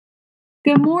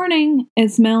Good morning.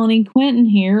 It's Melanie Quinton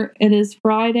here. It is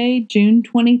Friday, June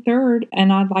 23rd,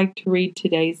 and I'd like to read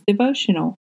today's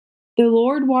devotional. The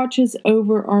Lord watches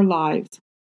over our lives.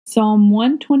 Psalm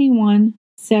 121,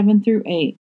 7 through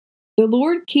 8. The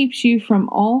Lord keeps you from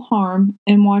all harm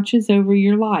and watches over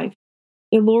your life.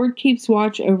 The Lord keeps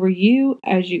watch over you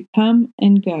as you come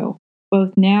and go,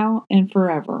 both now and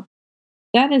forever.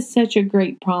 That is such a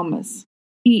great promise.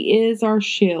 He is our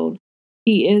shield.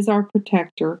 He is our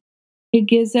protector. He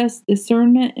gives us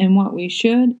discernment in what we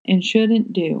should and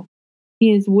shouldn't do.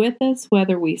 He is with us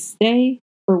whether we stay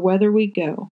or whether we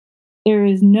go. There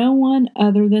is no one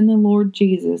other than the Lord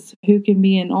Jesus who can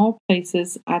be in all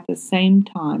places at the same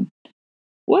time.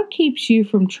 What keeps you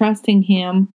from trusting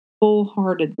Him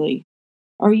full-heartedly?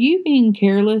 Are you being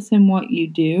careless in what you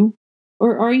do,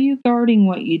 or are you guarding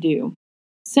what you do?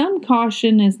 Some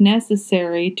caution is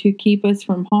necessary to keep us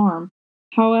from harm.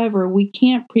 However, we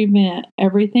can't prevent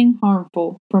everything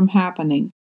harmful from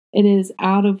happening. It is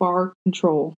out of our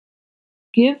control.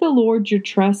 Give the Lord your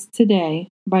trust today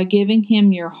by giving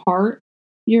Him your heart,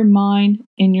 your mind,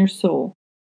 and your soul.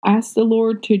 Ask the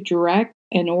Lord to direct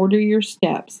and order your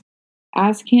steps.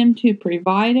 Ask Him to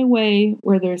provide a way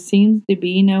where there seems to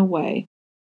be no way.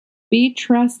 Be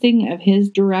trusting of His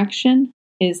direction,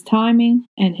 His timing,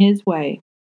 and His way,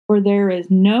 for there is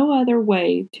no other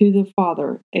way to the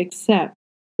Father except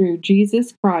through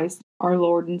Jesus Christ, our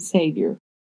Lord and Savior.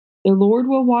 The Lord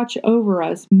will watch over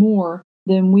us more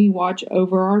than we watch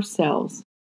over ourselves,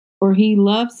 for He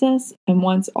loves us and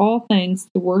wants all things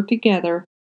to work together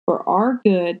for our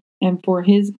good and for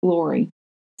His glory.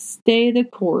 Stay the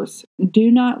course.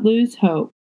 Do not lose hope.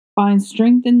 Find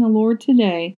strength in the Lord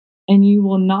today, and you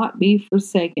will not be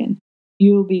forsaken.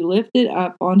 You will be lifted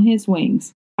up on His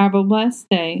wings. Have a blessed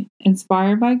day,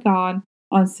 inspired by God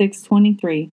on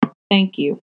 6/23. Thank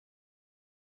you.